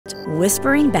First,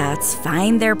 whispering bats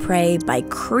find their prey by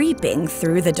creeping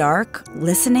through the dark,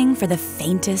 listening for the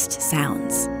faintest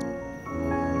sounds.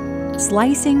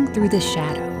 Slicing through the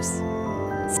shadows,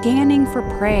 scanning for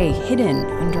prey hidden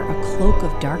under a cloak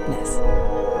of darkness.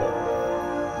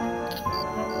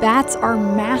 Bats are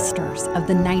masters of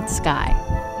the night sky,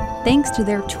 thanks to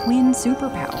their twin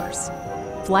superpowers,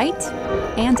 flight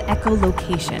and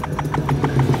echolocation,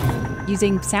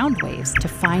 using sound waves to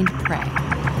find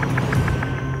prey.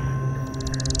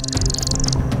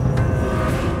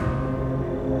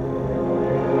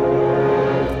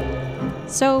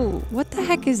 So, what the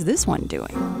heck is this one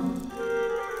doing?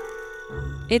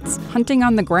 It's hunting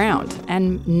on the ground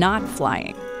and not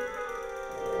flying.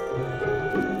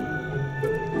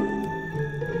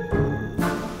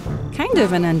 Kind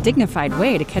of an undignified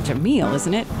way to catch a meal,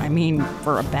 isn't it? I mean,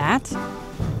 for a bat.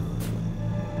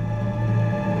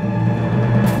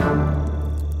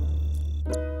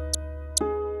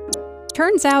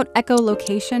 Turns out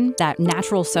echolocation, that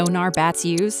natural sonar bats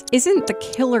use, isn't the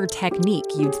killer technique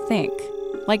you'd think.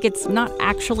 Like it's not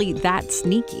actually that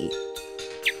sneaky.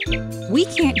 We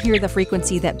can't hear the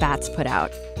frequency that bats put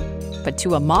out, but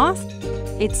to a moth,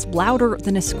 it's louder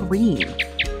than a scream.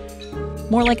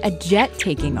 More like a jet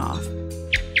taking off.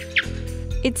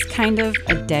 It's kind of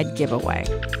a dead giveaway.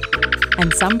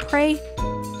 And some prey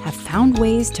have found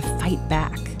ways to fight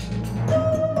back.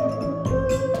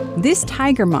 This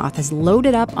tiger moth is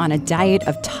loaded up on a diet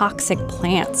of toxic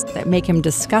plants that make him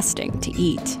disgusting to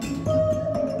eat.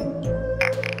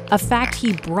 A fact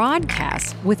he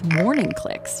broadcasts with warning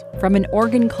clicks from an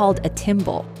organ called a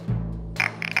timbal.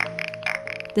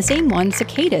 The same one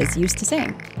cicadas used to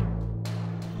sing.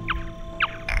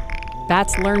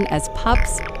 Bats learn as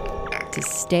pups to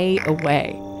stay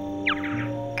away.